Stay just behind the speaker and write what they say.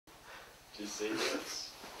Just say yes.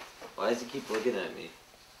 Why does he keep looking at me?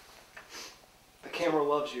 The camera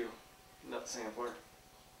loves you, nut sampler.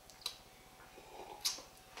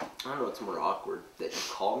 I don't know what's more awkward, that you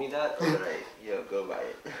call me that, or that I go by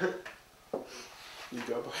it. You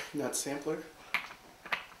go by nut sampler?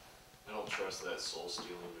 I don't trust that soul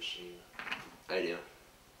stealing machine. I do.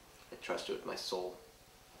 I trust it with my soul.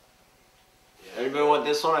 Yeah. Anybody want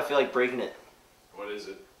this one? I feel like breaking it. What is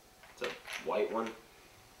it? It's a white one.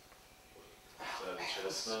 Is that a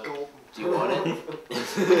chestnut? Golden. Do you want it?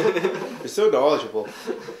 You're so knowledgeable.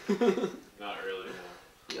 Not really,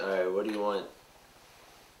 no. Alright, what do you want?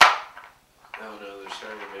 Oh no, they're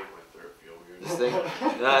starting to make my throat feel weird. This thing?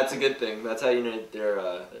 No, that's a good thing. That's how you know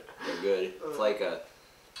they're good. It's like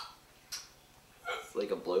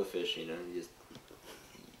a blowfish, you know.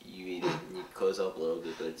 You eat it and you close up a little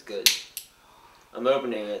bit, but it's good. I'm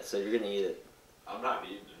opening it, so you're gonna eat it. I'm not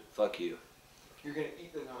eating it. Fuck you. You're gonna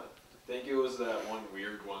eat the nut. I think it was that one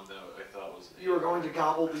weird one that I thought was. You are going to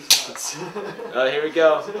gobble these nuts. Here we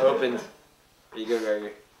go. Opened. Here you go,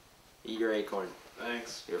 Gregor. Eat your acorn.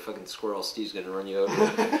 Thanks. You're a fucking squirrel. Steve's gonna run you over.